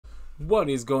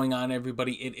What is going on,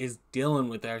 everybody? It is Dylan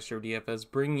with Astrodfs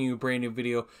bringing you a brand new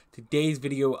video. Today's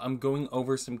video, I'm going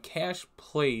over some cash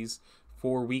plays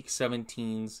for Week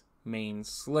 17's main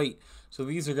slate. So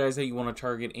these are guys that you want to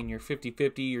target in your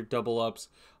 50-50, your double ups,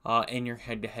 and your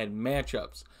head-to-head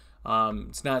matchups.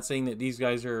 It's not saying that these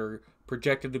guys are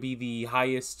projected to be the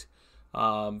highest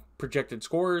projected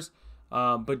scorers,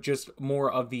 but just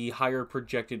more of the higher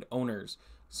projected owners.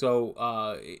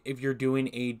 So if you're doing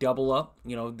a double up,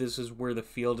 this is where the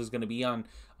field is going to be on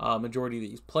majority of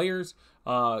these players.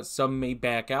 Some may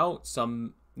back out,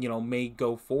 some may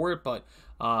go for it, but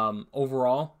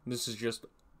overall, this is just,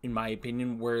 in my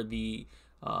opinion, where the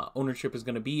ownership is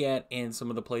going to be at and some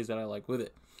of the plays that I like with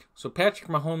it. So Patrick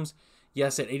Mahomes,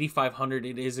 yes, at 8,500,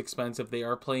 it is expensive. They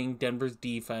are playing Denver's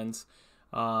defense,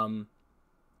 but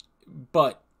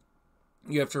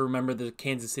you have to remember the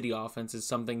Kansas City offense is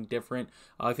something different.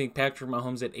 I think Patrick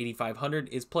Mahomes at 8,500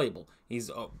 is playable. He's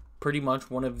pretty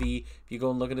much one of the, if you go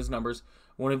and look at his numbers,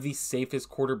 one of the safest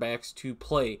quarterbacks to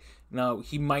play. Now,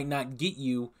 he might not get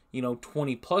you,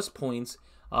 20 plus points,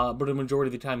 but a majority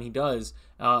of the time he does.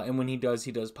 And when he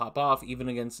does pop off, even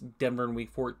against Denver in Week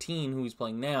 14, who he's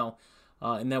playing now.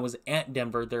 And that was at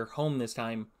Denver. They're home this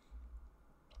time.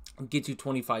 Gets you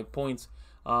 25 points.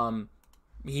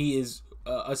 He is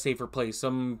a safer play,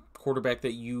 some quarterback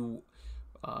that you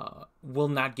will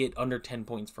not get under 10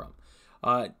 points from.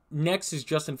 Next is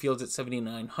Justin Fields at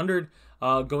 7,900.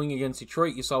 Going against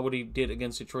Detroit, you saw what he did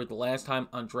against Detroit the last time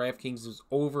on DraftKings. It was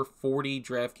over 40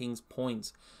 DraftKings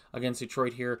points against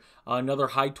Detroit here. Another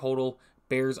high total.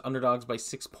 Bears underdogs by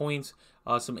 6 points.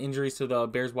 Some injuries to the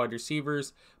Bears wide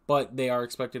receivers, but they are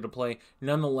expected to play.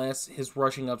 Nonetheless, his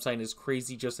rushing upside is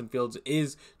crazy. Justin Fields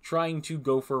is trying to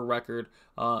go for a record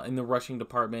in the rushing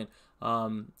department.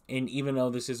 And even though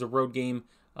this is a road game,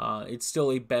 it's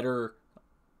still a better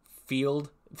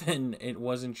field than it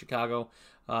was in Chicago.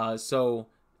 So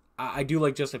I do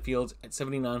like Justin Fields at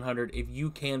 7,900. If you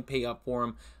can pay up for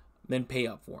him, then pay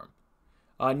up for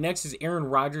him. Next is Aaron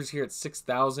Rodgers here at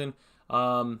 6,000.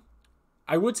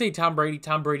 I would say Tom Brady.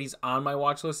 Tom Brady's on my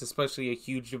watch list, especially a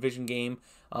huge division game.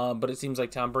 But it seems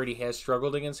like Tom Brady has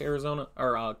struggled against Carolina.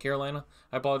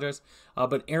 I apologize.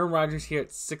 But Aaron Rodgers here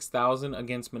at 6,000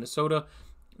 against Minnesota.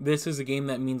 This is a game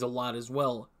that means a lot as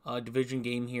well. Division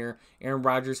game here. Aaron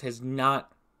Rodgers has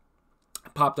not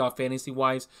popped off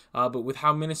fantasy-wise, but with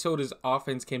how Minnesota's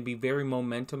offense can be very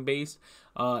momentum-based,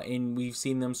 and we've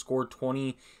seen them score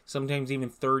 20, sometimes even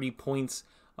 30 points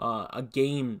a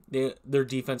game, their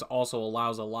defense also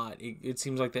allows a lot. It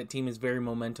seems like that team is very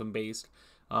momentum-based.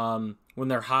 When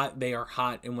they're hot, they are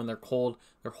hot, and when they're cold,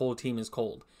 their whole team is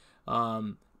cold.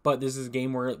 But this is a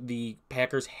game where the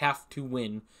Packers have to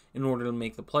win in order to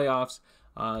make the playoffs,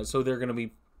 so they're going to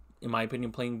be, in my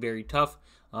opinion, playing very tough.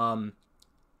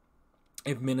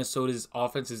 If Minnesota's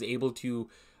offense is able to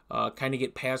kind of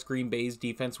get past Green Bay's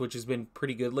defense, which has been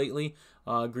pretty good lately,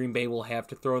 Green Bay will have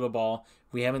to throw the ball.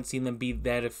 We haven't seen them be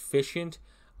that efficient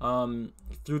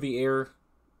through the air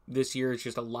this year. It's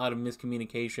just a lot of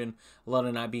miscommunication, a lot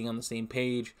of not being on the same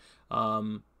page,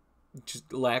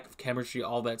 just lack of chemistry,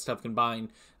 all that stuff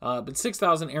combined. But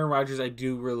 6,000, Aaron Rodgers, I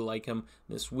do really like him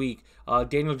this week.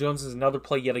 Daniel Jones is another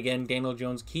play yet again. Daniel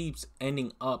Jones keeps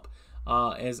ending up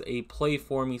as a play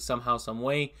for me somehow, some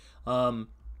way. Going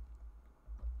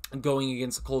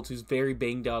against the Colts, who's very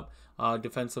banged up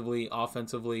defensively,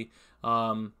 offensively.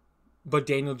 But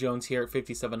Daniel Jones here at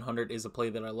 5,700 is a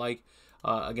play that I like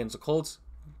against the Colts.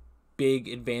 Big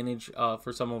advantage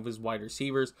for some of his wide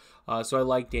receivers. So I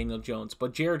like Daniel Jones.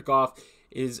 But Jared Goff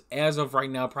is, as of right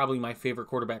now, probably my favorite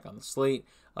quarterback on the slate.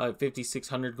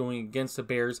 5,600 going against the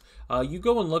Bears. You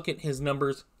go and look at his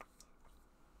numbers,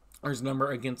 or his number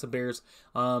against the Bears.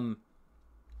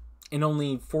 In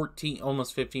only 14,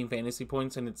 almost 15 fantasy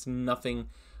points, and it's nothing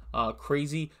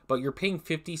crazy, but you're paying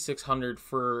 5,600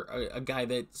 for a guy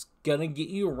that's gonna get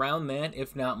you around that,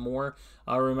 if not more.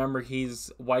 Remember,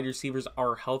 his wide receivers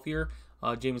are healthier.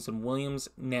 Jameson Williams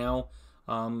now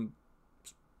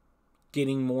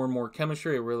getting more and more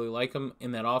chemistry. I really like him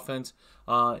in that offense.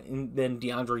 And then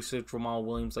DeAndre Swift, Jamal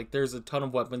Williams, there's a ton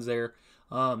of weapons there.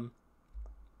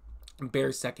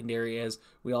 Bears secondary, as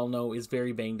we all know, is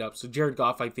very banged up. So Jared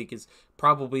Goff, I think, is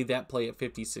probably that play at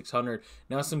 5,600.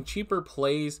 Now, some cheaper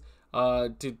plays I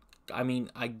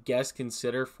guess,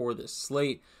 consider for the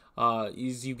slate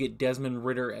is you get Desmond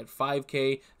Ridder at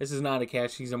 5K. This is not a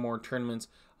cash, these are more tournaments.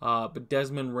 But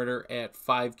Desmond Ridder at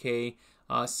 5K.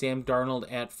 Sam Darnold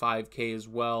at 5K as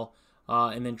well.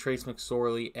 And then Trace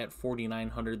McSorley at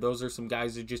 4,900. Those are some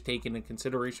guys that just take into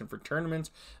consideration for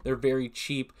tournaments. They're very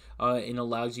cheap and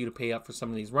allows you to pay up for some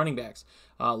of these running backs.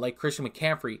 Like Christian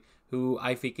McCaffrey, who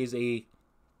I think is a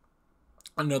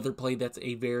another play that's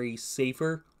a very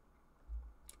safer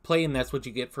play, and that's what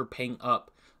you get for paying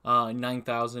up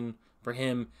 $9,000 for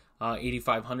him,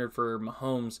 $8,500 for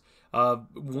Mahomes.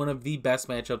 One of the best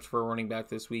matchups for a running back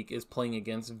this week is playing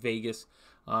against Vegas.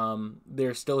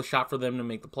 There's still a shot for them to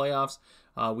make the playoffs.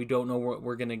 We don't know what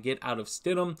we're going to get out of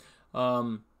Stidham,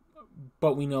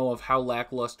 but we know of how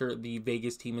lackluster the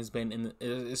Vegas team has been,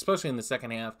 especially in the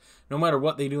second half. No matter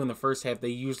what they do in the first half, they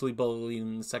usually blow the lead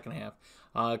in the second half.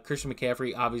 Christian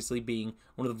McCaffrey obviously being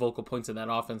one of the vocal points in that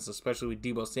offense, especially with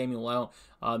Deebo Samuel out,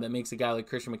 that makes a guy like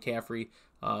Christian McCaffrey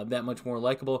that much more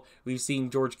likable. We've seen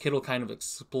George Kittle kind of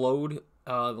explode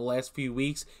the last few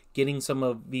weeks, getting some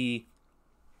of the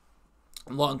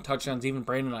long touchdowns, even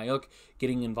Brandon Ayuk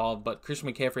getting involved, but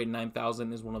Christian McCaffrey at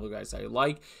 9,000 is one of the guys I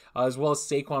like, as well as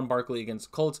Saquon Barkley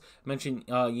against Colts. I mentioned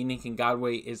Yannick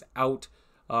Ngakoue is out,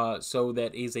 so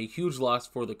that is a huge loss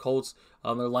for the Colts.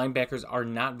 Their linebackers are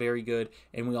not very good,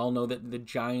 and we all know that the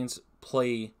Giants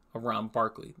play around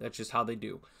Barkley. That's just how they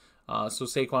do. So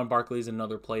Saquon Barkley is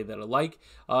another play that I like.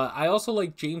 I also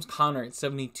like James Conner at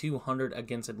 7,200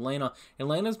 against Atlanta.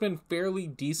 Atlanta's been fairly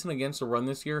decent against the run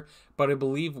this year, but I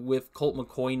believe with Colt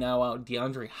McCoy now out,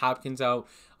 DeAndre Hopkins out,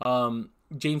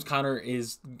 James Conner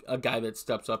is a guy that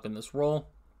steps up in this role.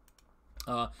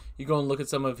 You go and look at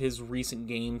some of his recent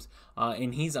games,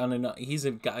 and he's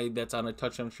a guy that's on a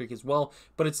touchdown streak as well,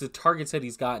 but it's the targets that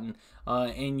he's gotten.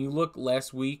 And you look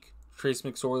last week, Trace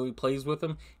McSorley plays with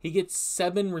him. He gets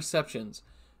 7 receptions,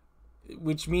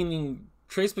 which meaning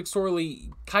Trace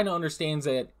McSorley kind of understands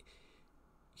that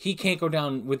he can't go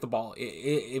down with the ball.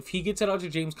 If he gets it out to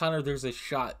James Conner, there's a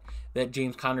shot that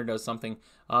James Conner does something.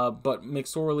 But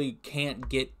McSorley can't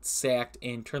get sacked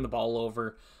and turn the ball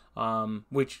over,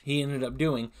 which he ended up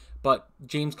doing. But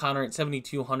James Conner at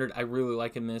 7,200, I really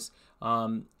like in this.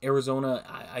 Arizona,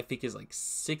 I think, is like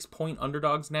 6-point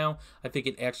underdogs now. I think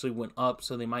it actually went up,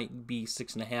 so they might be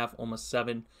 6.5, almost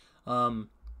 7. But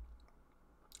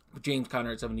James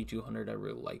Conner at 7,200, I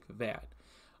really like that.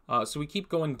 So we keep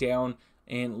going down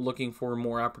and looking for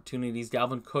more opportunities.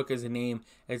 Dalvin Cook is a name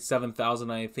at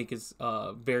 7,000. I think is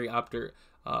very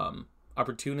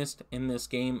opportunist in this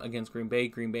game against Green Bay.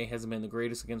 Green Bay hasn't been the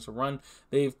greatest against the run.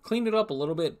 They've cleaned it up a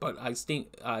little bit, but I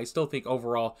still think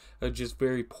overall just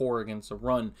very poor against the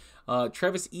run.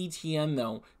 Travis Etienne,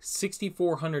 though,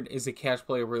 6,400 is a cash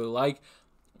play I really like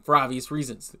for obvious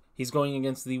reasons. He's going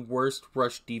against the worst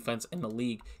rush defense in the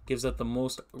league, gives up the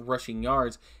most rushing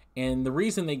yards. And the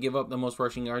reason they give up the most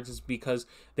rushing yards is because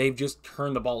they've just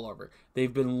turned the ball over.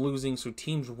 They've been losing, so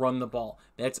teams run the ball.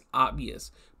 That's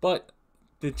obvious. But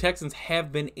the Texans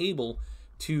have been able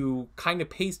to kind of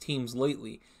pace teams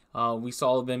lately. We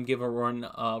saw them give a run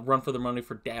for the money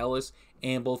for Dallas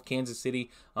and both Kansas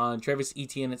City. Travis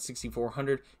Etienne at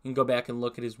 6,400. You can go back and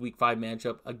look at his Week 5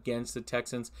 matchup against the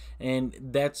Texans, and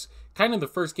that's kind of the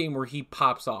first game where he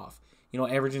pops off.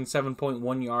 Averaging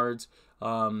 7.1 yards,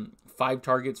 5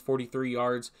 targets, 43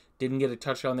 yards. Didn't get a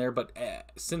touchdown there, but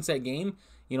since that game,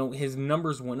 his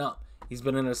numbers went up. He's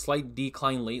been in a slight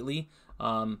decline lately.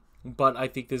 But I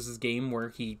think this is a game where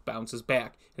he bounces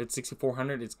back. At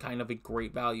 6,400, it's kind of a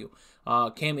great value.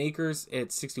 Cam Akers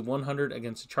at 6,100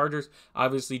 against the Chargers.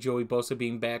 Obviously, Joey Bosa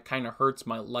being back kind of hurts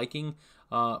my liking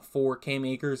for Cam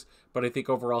Akers, but I think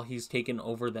overall he's taken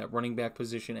over that running back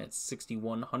position at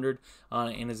 6,100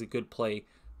 and is a good play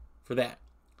for that.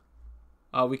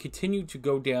 We continue to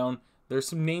go down. There's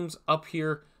some names up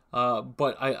here.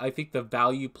 But I think the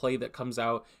value play that comes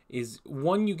out is,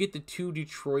 one, you get the 2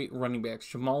 Detroit running backs,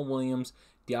 Jamal Williams,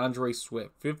 DeAndre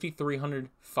Swift, 5,300,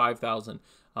 5,000.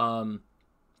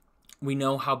 We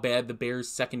know how bad the Bears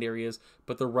secondary is,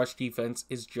 but the rush defense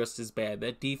is just as bad.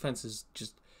 That defense is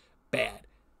just bad.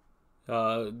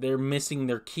 They're missing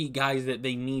their key guys that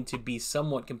they need to be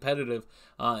somewhat competitive,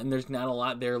 and there's not a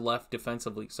lot there left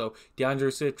defensively. So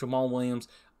DeAndre Swift, Jamal Williams,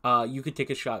 you could take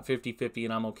a shot 50-50,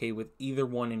 and I'm okay with either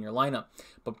one in your lineup.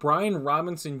 But Brian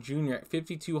Robinson Jr. at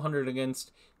 5,200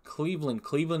 against Cleveland.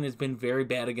 Cleveland has been very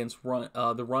bad against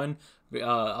the run,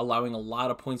 allowing a lot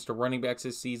of points to running backs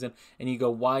this season. And you go,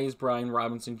 why is Brian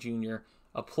Robinson Jr.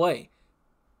 a play?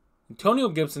 Antonio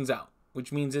Gibson's out,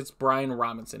 which means it's Brian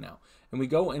Robinson now. And we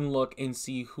go and look and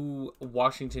see who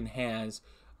Washington has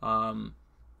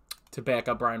to back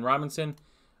up Brian Robinson.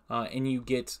 And you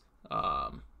get...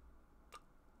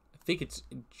 I think it's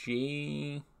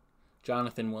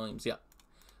Jonathan Williams. Yeah.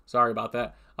 Sorry about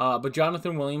that. But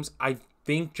Jonathan Williams, I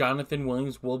think Jonathan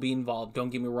Williams will be involved. Don't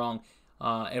get me wrong.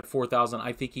 At 4,000,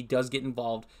 I think he does get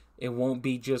involved. It won't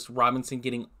be just Robinson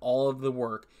getting all of the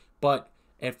work. But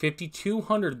at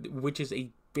 5,200, which is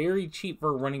a very cheap for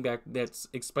a running back that's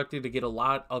expected to get a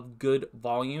lot of good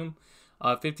volume,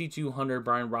 5,200,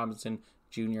 Brian Robinson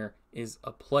Jr. is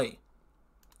a play.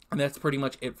 And that's pretty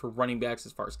much it for running backs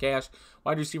as far as cash.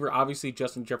 Wide receiver, obviously,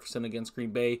 Justin Jefferson against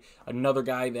Green Bay. Another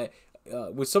guy that,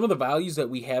 with some of the values that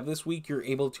we have this week, you're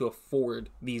able to afford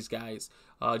these guys.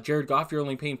 Jared Goff, you're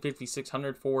only paying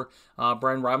 $5,600 for.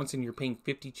 Brian Robinson, you're paying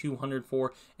 $5,200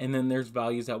 for. And then there's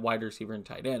values at wide receiver and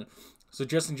tight end. So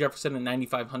Justin Jefferson at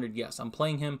 $9,500, yes, I'm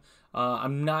playing him.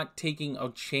 I'm not taking a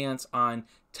chance on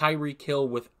Tyreek Hill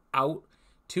without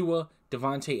Tua,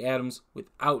 Devontae Adams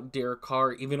without Derek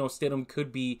Carr. Even though Stidham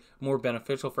could be more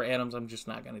beneficial for Adams, I'm just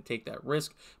not going to take that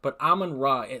risk. But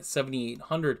Amon-Ra at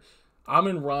 $7,800.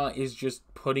 Amon-Ra is just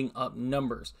putting up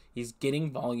numbers. He's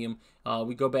getting volume.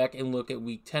 We go back and look at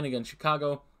week 10 against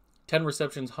Chicago. 10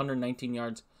 receptions, 119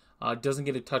 yards. Doesn't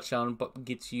get a touchdown, but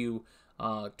gets you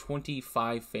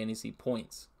 25 fantasy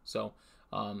points. So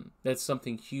that's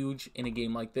something huge in a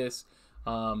game like this.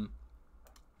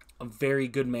 A very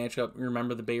good matchup.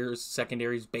 Remember, the Bears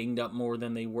secondaries banged up more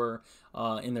than they were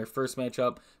in their first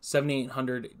matchup.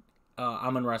 7,800.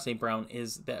 Amon-Ra St. Brown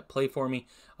is that play for me.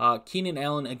 Keenan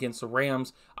Allen against the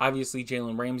Rams. Obviously,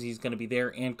 Jalen Ramsey is going to be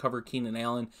there and cover Keenan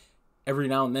Allen every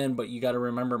now and then, but you got to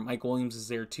remember Mike Williams is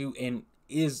there too and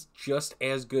is just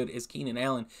as good as Keenan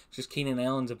Allen. Just Keenan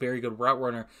Allen's a very good route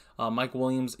runner. Mike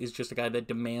Williams is just a guy that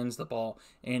demands the ball.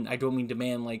 And I don't mean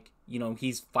demand like,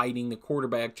 he's fighting the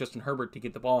quarterback, Justin Herbert, to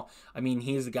get the ball. I mean,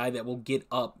 he is the guy that will get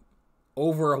up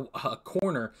over a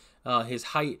corner, his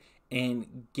height,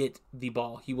 and get the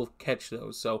ball. He will catch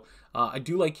those. So I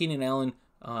do like Keenan Allen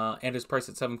at his price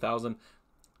at $7,000.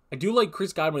 I do like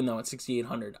Chris Godwin, though, at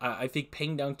 $6,800. I think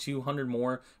paying down $200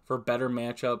 more for a better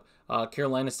matchup.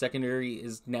 Carolina's secondary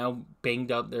is now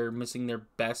banged up. They're missing their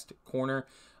best corner.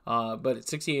 But at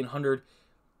 $6,800,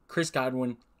 Chris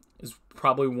Godwin is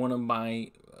probably one of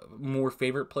my more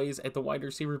favorite plays at the wide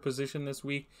receiver position this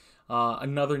week.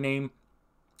 Another name,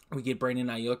 we get Brandon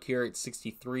Ayuk here at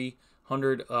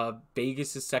 $6,300.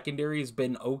 Vegas' secondary has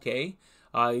been okay.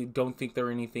 I don't think they're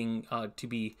anything to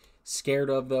be scared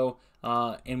of, though.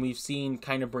 And we've seen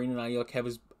kind of Brandon Ayuk have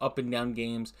his up and down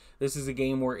games. This is a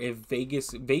game where if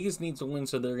Vegas needs to win,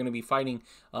 so they're going to be fighting.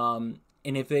 And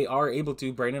if they are able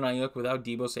to, Brandon Ayuk without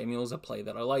Deebo Samuel is a play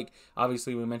that I like.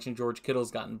 Obviously, we mentioned George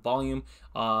Kittle's gotten volume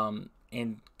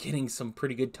and getting some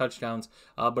pretty good touchdowns.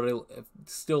 But I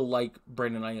still like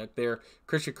Brandon Ayuk there.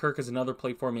 Christian Kirk is another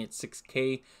play for me at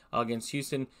 $6K against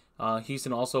Houston.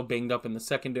 Houston also banged up in the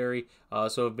secondary,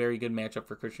 so a very good matchup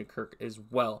for Christian Kirk as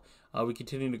well. We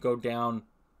continue to go down.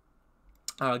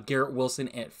 Garrett Wilson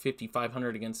at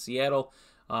 $5,500 against Seattle.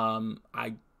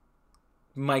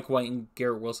 Mike White and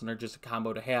Garrett Wilson are just a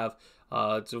combo to have.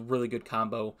 It's a really good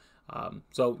combo.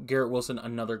 So Garrett Wilson,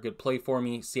 another good play for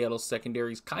me. Seattle's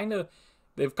secondaries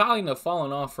they've kind of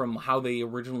fallen off from how they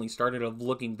originally started of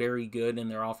looking very good,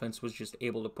 and their offense was just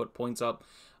able to put points up.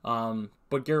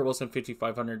 But Garrett Wilson,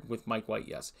 $5,500 with Mike White,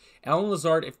 yes. Allen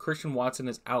Lazard, if Christian Watson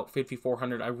is out,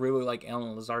 $5,400. I really like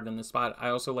Allen Lazard in this spot. I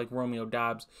also like Romeo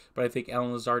Doubs, but I think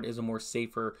Allen Lazard is a more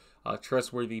safer,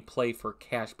 trustworthy play for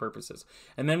cash purposes.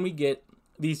 And then we get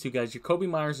these two guys, Jacoby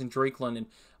Myers and Drake London.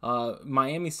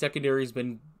 Miami's secondary has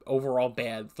been overall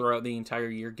bad throughout the entire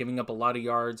year, giving up a lot of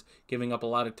yards, giving up a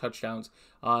lot of touchdowns.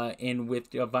 And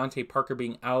with Devontae Parker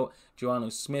being out,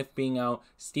 Joanu Smith being out,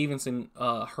 Stevenson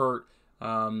hurt,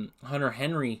 Hunter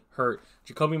Henry hurt,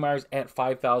 Jacoby Myers at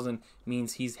 $5,000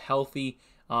 means he's healthy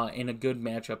and a good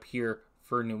matchup here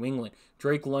for New England.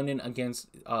 Drake London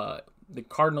against the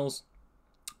Cardinals,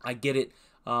 I get it.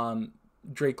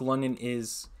 Drake London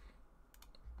is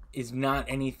not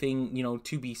anything,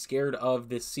 to be scared of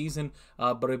this season,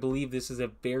 but I believe this is a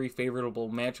very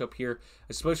favorable matchup here,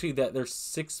 especially that there's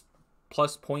 6+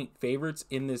 point favorites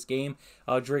in this game.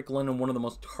 Drake London, one of the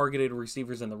most targeted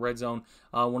receivers in the red zone,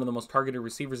 one of the most targeted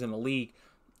receivers in the league,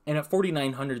 and at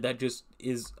 $4,900, that just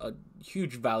is a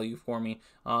huge value for me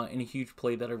and a huge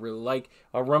play that I really like.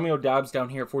 Romeo Doubs down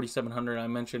here at $4,700. I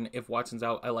mentioned if Watson's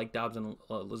out, I like Doubs and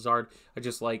Lazard. I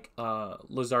just like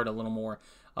Lazard a little more.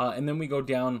 And then we go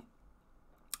down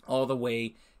all the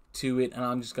way to it, and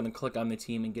I'm just going to click on the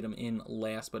team and get him in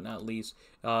last but not least,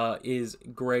 is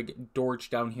Greg Dortch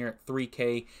down here at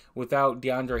 $3K. Without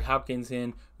DeAndre Hopkins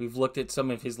in, we've looked at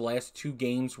some of his last two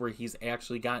games where he's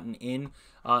actually gotten in,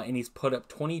 and he's put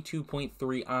up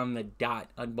 22.3 on the dot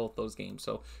on both those games.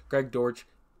 So Greg Dortch,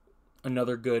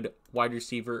 another good wide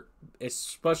receiver,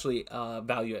 especially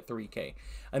value at $3K.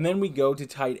 And then we go to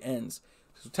tight ends.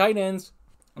 So tight ends,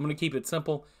 I'm going to keep it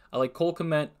simple. I like Cole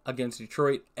Kmet against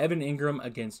Detroit, Evan Ingram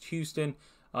against Houston.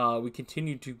 We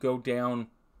continue to go down,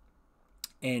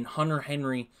 and Hunter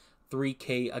Henry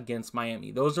 3K against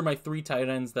Miami. Those are my 3 tight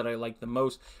ends that I like the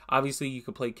most. Obviously, you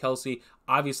could play Kelsey.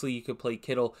 Obviously, you could play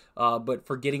Kittle. But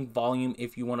for getting volume,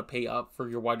 if you want to pay up for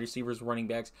your wide receivers, running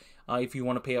backs, if you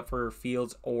want to pay up for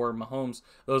Fields or Mahomes,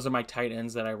 those are my tight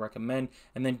ends that I recommend.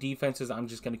 And then defenses, I'm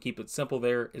just going to keep it simple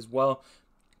there as well.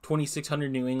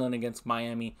 2,600 New England against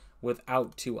Miami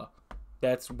without Tua.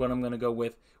 That's what I'm going to go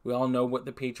with. We all know what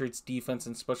the Patriots defense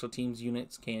and special teams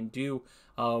units can do.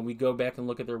 We go back and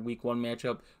look at their week 1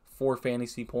 matchup, 4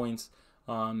 fantasy points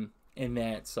in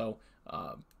that. So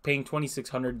paying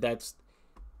 2,600,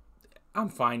 I'm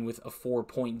fine with a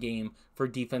 4-point game for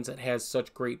defense that has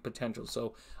such great potential.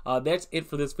 So that's it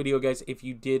for this video, guys. If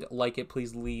you did like it,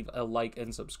 please leave a like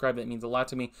and subscribe. That means a lot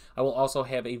to me. I will also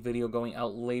have a video going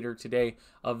out later today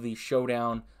of the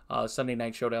showdown, Sunday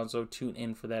night showdown. So tune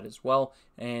in for that as well.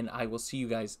 And I will see you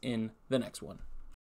guys in the next one.